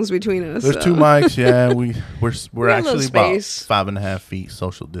 microphones between us. There's 2 mics. Yeah, we're actually about 5.5 feet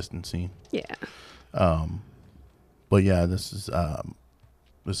social distancing. Yeah. But yeah, this is a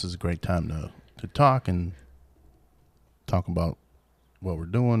great time to talk and talk about what we're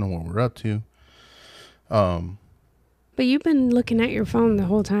doing and what we're up to. But you've been looking at your phone the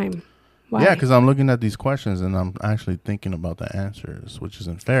whole time. Why? Yeah, because I'm looking at these questions and I'm actually thinking about the answers, which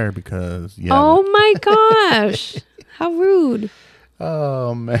isn't fair because, Oh my gosh. How rude.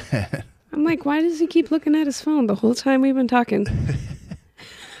 Oh, man. I'm like, why does he keep looking at his phone the whole time we've been talking?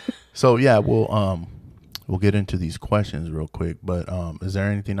 So, yeah, we'll get into these questions real quick. But is there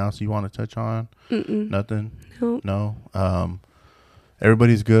anything else you want to touch on? Mm-mm. Nothing? Nope. No?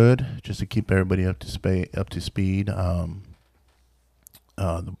 Everybody's good, just to keep everybody up to speed.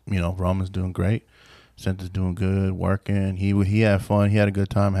 Roman's doing great. Santa's doing good, working. He had fun. He had a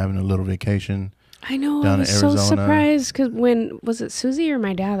good time having a little vacation. I know. Down I was so surprised because was it Susie or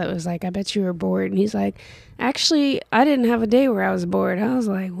my dad that was like, I bet you were bored. And he's like, actually, I didn't have a day where I was bored. I was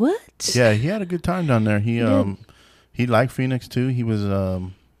like, what? Yeah, he had a good time down there. He liked Phoenix too.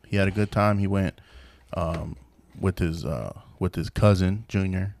 He had a good time. He went with his cousin,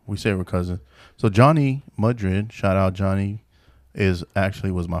 Junior. We say we're cousins. So Johnny Mudrid, shout out Johnny,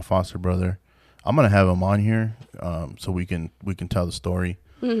 was my foster brother. I'm gonna have him on here so we can tell the story.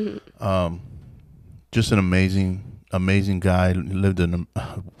 Mm-hmm. Just an amazing guy. Lived in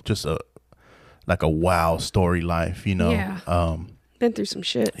like a wow story life, you know. Yeah. Been through some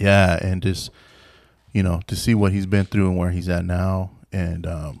shit. Yeah, and just to see what he's been through and where he's at now and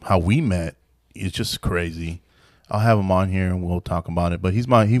how we met is just crazy. I'll have him on here and we'll talk about it. But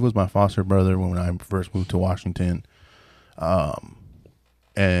he was my foster brother when I first moved to Washington,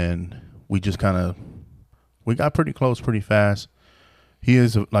 and we just we got pretty close pretty fast. He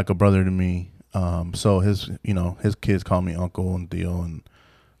is like a brother to me. So his kids call me uncle and Theo, and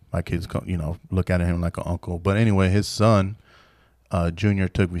my kids look at him like an uncle. But anyway, his son, Junior,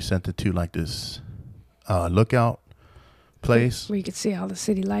 took Vicente to like this lookout place where you could see all the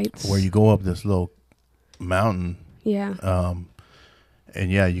city lights. Where you go up this little mountain. Yeah. And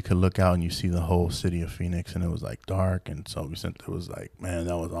yeah, you could look out and you see the whole city of Phoenix, and it was like dark. And so Vicente was like, man,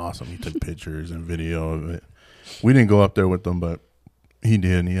 that was awesome. He took pictures and video of it. We didn't go up there with them, but he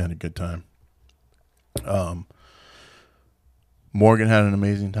did, and he had a good time. Morgan had an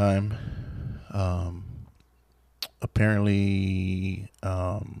amazing time. Apparently,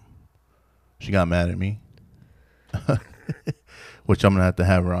 she got mad at me, which I'm going to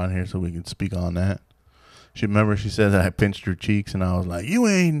have her on here so we can speak on that. She said that I pinched her cheeks, and I was like, you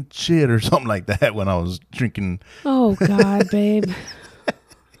ain't shit, or something like that when I was drinking. Oh, God, babe.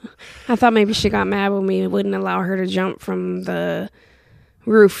 I thought maybe she got mad when we wouldn't allow her to jump from the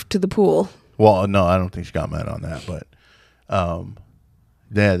roof to the pool. Well, no, I don't think she got mad on that, but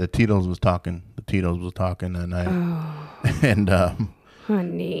yeah, the Tito's was talking. That night. Oh, and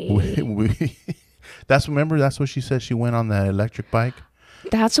honey. That's what she said. She went on the electric bike.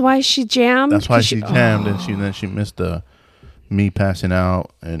 That's why she jammed? That's why she jammed, and then she missed me passing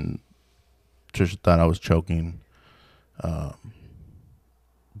out, and Trisha thought I was choking.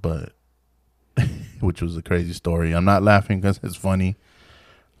 But which was a crazy story. I'm not laughing because it's funny.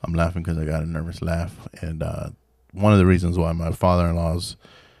 I'm laughing because I got a nervous laugh. And one of the reasons why my father-in-law's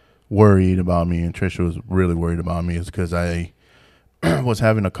worried about me and Trisha was really worried about me is because I was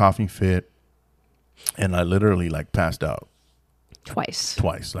having a coughing fit, and I literally like passed out. Twice.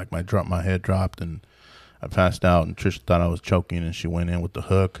 Like my head dropped, and I passed out, and Trisha thought I was choking, and she went in with the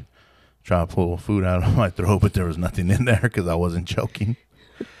hook, tried to pull food out of my throat, but there was nothing in there because I wasn't choking.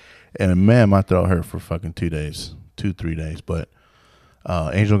 And man, my throat hurt for fucking 3 days. But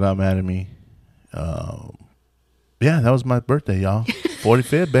Angel got mad at me. Yeah, that was my birthday, y'all.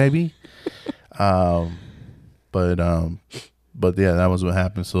 45th, baby. But yeah, that was what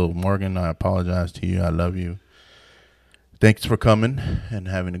happened. So Morgan, I apologize to you. I love you. Thanks for coming and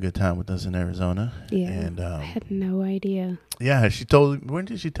having a good time with us in Arizona. Yeah, and I had no idea. Yeah, when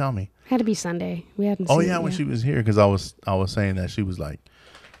did she tell me? Had to be Sunday. We hadn't. Oh yeah, when she was here, because I was saying that she was like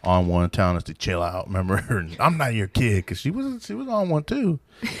on one, telling us to chill out. Remember, and I'm not your kid, because she was on one too.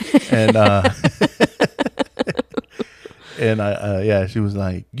 And and she was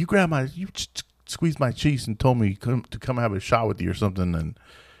like, you squeezed my cheeks and told me to come have a shot with you or something, and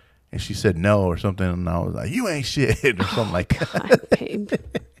she said no or something, and I was like, you ain't shit, or something like that. Babe.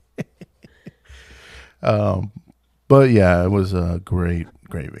 But yeah, it was a great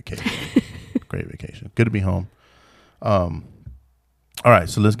vacation. Great vacation. Good to be home. All right,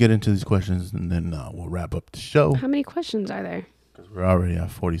 so let's get into these questions, and then we'll wrap up the show. How many questions are there? Because we're already at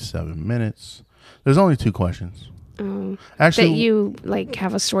 47 minutes. There's only 2 questions. Oh, actually, that you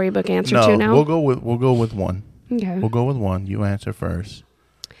have a storybook answer to now? we'll go with one. Okay, we'll go with one. You answer first.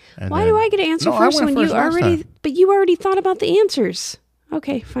 Why do I get to answer first when you already? But you already thought about the answers.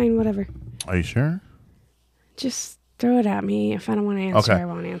 Okay, fine, whatever. Are you sure? Just throw it at me. If I don't want to answer, I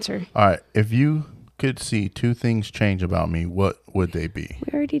won't answer. All right. If you could see 2 things change about me, what would they be?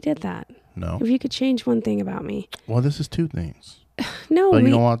 We already did that. No. If you could change one thing about me. Well, this is 2 things. No. But you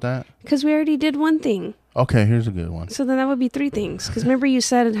don't want that? Because we already did one thing. Okay, here's a good one. So then that would be 3 things. Because remember you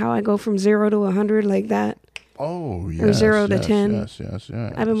said how I go from 0 to 100 like that? Oh, yes. Or 0 to 10? Yes.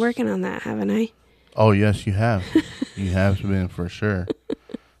 I've been working on that, haven't I? Oh, yes, you have. You have been, for sure.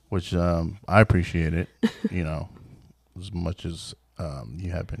 Which I appreciate it, as much as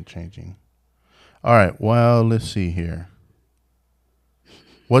you have been changing. All right, well, let's see here.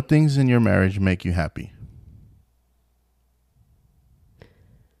 What things in your marriage make you happy?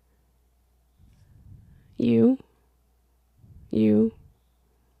 You. I'm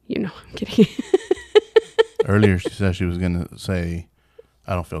kidding. Earlier, she said she was going to say,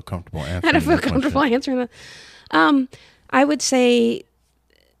 I don't feel comfortable answering I don't feel comfortable answering that. I would say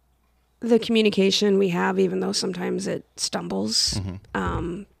the communication we have, even though sometimes it stumbles,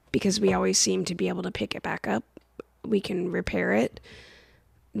 because we always seem to be able to pick it back up. We can repair it.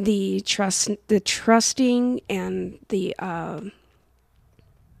 The trusting, and the, oh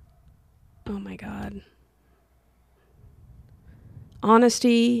my God,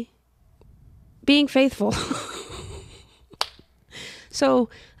 honesty, being faithful. So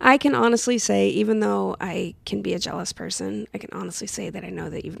I can honestly say, even though I can be a jealous person, I can honestly say that I know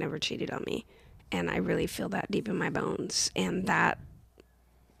that you've never cheated on me. And I really feel that deep in my bones. And that,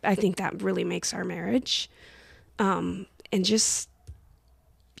 I think that really makes our marriage. And just,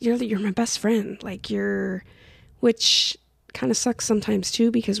 you're my best friend. Like which kind of sucks sometimes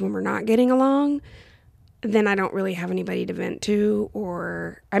too, because when we're not getting along, then I don't really have anybody to vent to,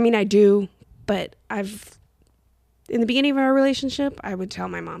 or, I mean, I do, but in the beginning of our relationship, I would tell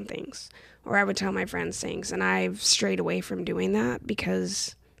my mom things, or I would tell my friends things, and I've strayed away from doing that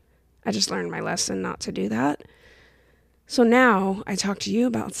because I just learned my lesson not to do that. So now I talk to you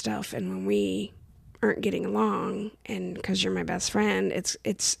about stuff, and when we aren't getting along, and because you're my best friend,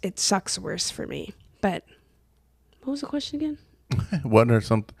 it sucks worse for me. But what was the question again? What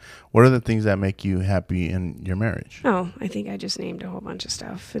are the things that make you happy in your marriage? Oh, I think I just named a whole bunch of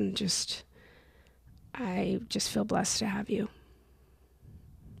stuff, and I just feel blessed to have you.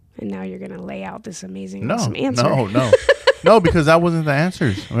 And now you're going to lay out this amazing, awesome answer. No, because that wasn't the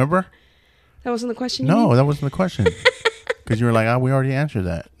answers. Remember? That wasn't the question. No, that wasn't the question. Because you were like, we already answered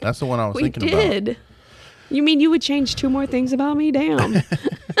that. That's the one I was thinking about. We did. You mean you would change 2 more things about me? Damn.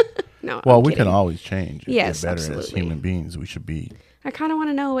 No. Well, we can always change. Yes, better absolutely. As human beings, we should be. I kind of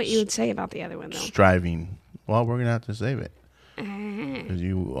want to know what you would say about the other one, though. Striving. Well, we're gonna have to save it because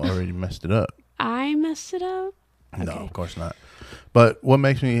you already messed it up. I messed it up. Okay. No, of course not. But what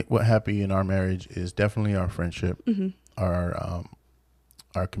makes me happy in our marriage is definitely our friendship, our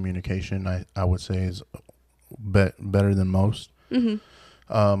communication. I would say is better than most.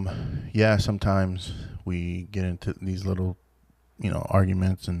 Yeah, sometimes we get into these little,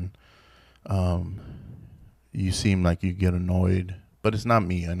 arguments, and you seem like you get annoyed, but it's not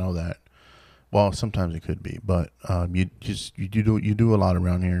me. I know that. Well, sometimes it could be, but you do a lot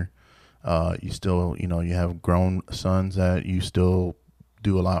around here. You still, you have grown sons that you still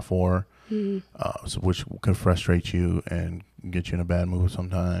do a lot for, which could frustrate you and get you in a bad mood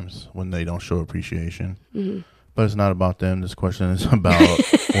sometimes when they don't show appreciation. But it's not about them. This question is about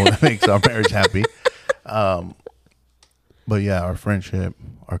what makes our marriage happy. But yeah, our friendship,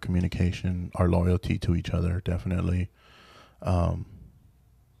 our communication, our loyalty to each other, definitely. The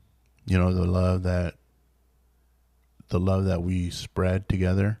love that we spread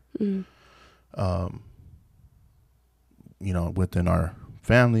together. Within our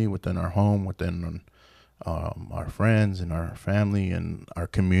family, within our home, within our friends and our family and our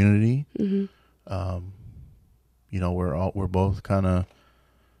community. We're both kind of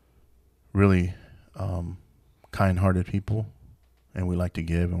really kind-hearted people, and we like to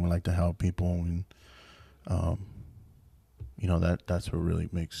give and we like to help people, and that's what really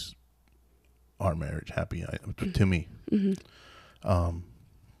makes our marriage happy to me.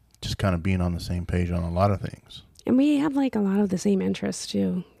 Just kind of being on the same page on a lot of things. And we have like a lot of the same interests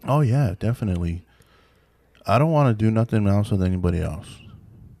too. Oh yeah, definitely. I don't want to do nothing else with anybody else.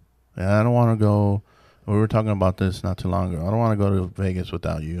 And I don't want to go. We were talking about this not too long ago. I don't want to go to Vegas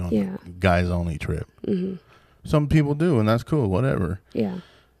without you on a guys only trip. Some people do, and that's cool. Whatever. Yeah.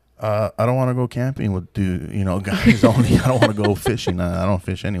 I don't want to go camping with guys only. I don't want to go fishing. I don't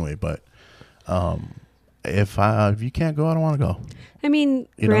fish anyway. But if you can't go, I don't want to go. I mean,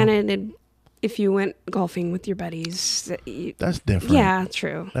 granted, if you went golfing with your buddies, that's different. Yeah,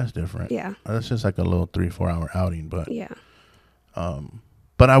 true. That's different. Yeah. That's just like a little 3-4 hour outing. But yeah.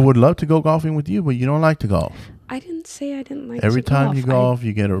 But I would love to go golfing with you, but you don't like to golf. I didn't say I didn't like Every to golf. time you golf,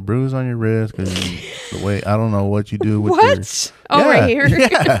 you get a bruise on your wrist because the way, I don't know what you do with what? Right here?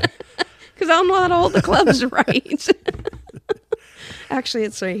 Yeah. Because I don't know how to hold the clubs right. Actually,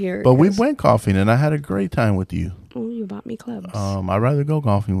 it's right here. But we went golfing, and I had a great time with you. Oh, you bought me clubs. I'd rather go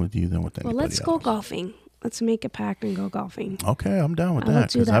golfing with you than with anybody else. Well, let's go golfing. Let's make a pact and go golfing. Okay, I'm down with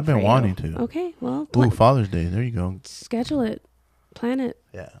that because I've been wanting to. Okay, well. Father's Day. There you go. Schedule it. Plan it.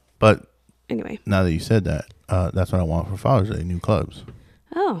 Yeah. But anyway, now that you said that, that's what I want for Father's Day, new clubs.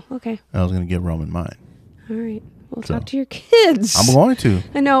 Oh, okay. I was going to give Roman mine. All right. Well, talk to your kids. I'm going to.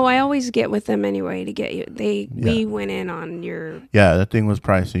 I know. I always get with them anyway to get you. We went in on your. Yeah, that thing was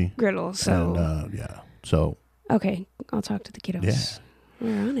pricey. Griddle. So. And, so. Okay. I'll talk to the kiddos. Yeah.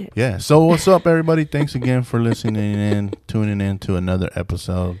 We're on it. Yeah. So what's up, everybody? Thanks again for listening in, tuning in to another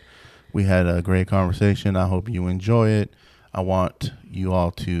episode. We had a great conversation. I hope you enjoy it. I want you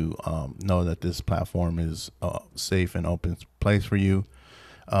all to know that this platform is a safe and open place for you.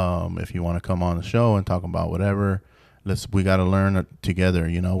 If you want to come on the show and talk about whatever, we got to learn together.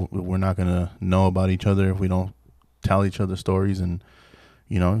 We're not going to know about each other if we don't tell each other stories. And,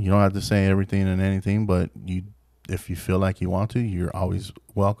 you don't have to say everything and anything, but if you feel like you want to, you're always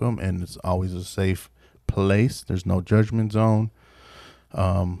welcome. And it's always a safe place. There's no judgment zone.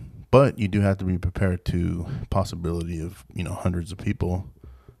 But you do have to be prepared to possibility of, hundreds of people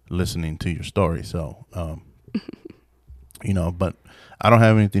listening to your story. So, but I don't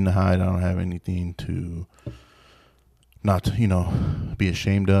have anything to hide. I don't have anything to not to, be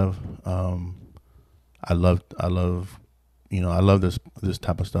ashamed of. I love this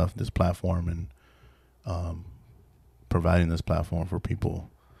type of stuff, this platform, and providing this platform for people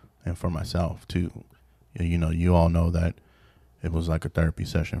and for myself too. You all know that it was like a therapy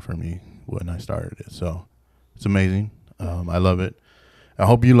session for me when I started it. So it's amazing. I love it. I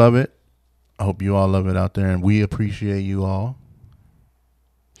hope you love it. I hope you all love it out there, and we appreciate you all.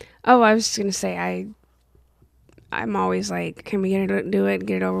 Oh, I was just gonna say I'm always like, can we get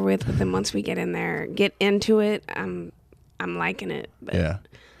it over with? But then once we get into it, I'm liking it. But yeah,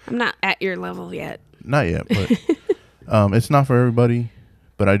 I'm not at your level yet. Not yet, but it's not for everybody.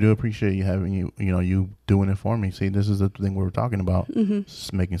 But I do appreciate you having you doing it for me. See, this is the thing we were talking about,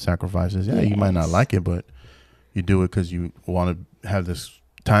 making sacrifices. Yeah, you might not like it, but you do it because you want to have this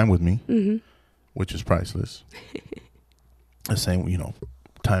time with me, which is priceless. The same,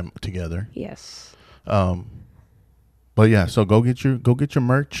 time together. Yes. But yeah, so go get your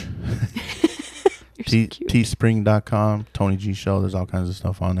merch. Teespring.com, Tony G Show. There's all kinds of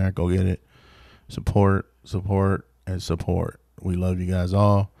stuff on there. Go get it. Support, and support. We love you guys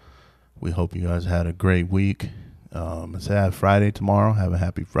all. We hope you guys had a great week. It's Friday tomorrow. Have a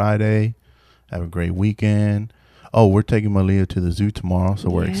happy Friday. Have a great weekend. Oh, we're taking Malia to the zoo tomorrow, so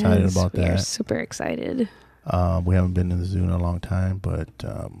we're excited about that. We're super excited. We haven't been to the zoo in a long time, but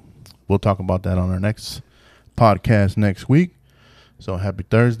we'll talk about that on our next podcast next week. So happy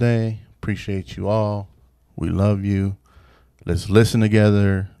Thursday. Appreciate you all. We love you. Let's listen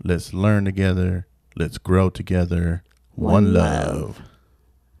together. Let's learn together. Let's grow together. One love.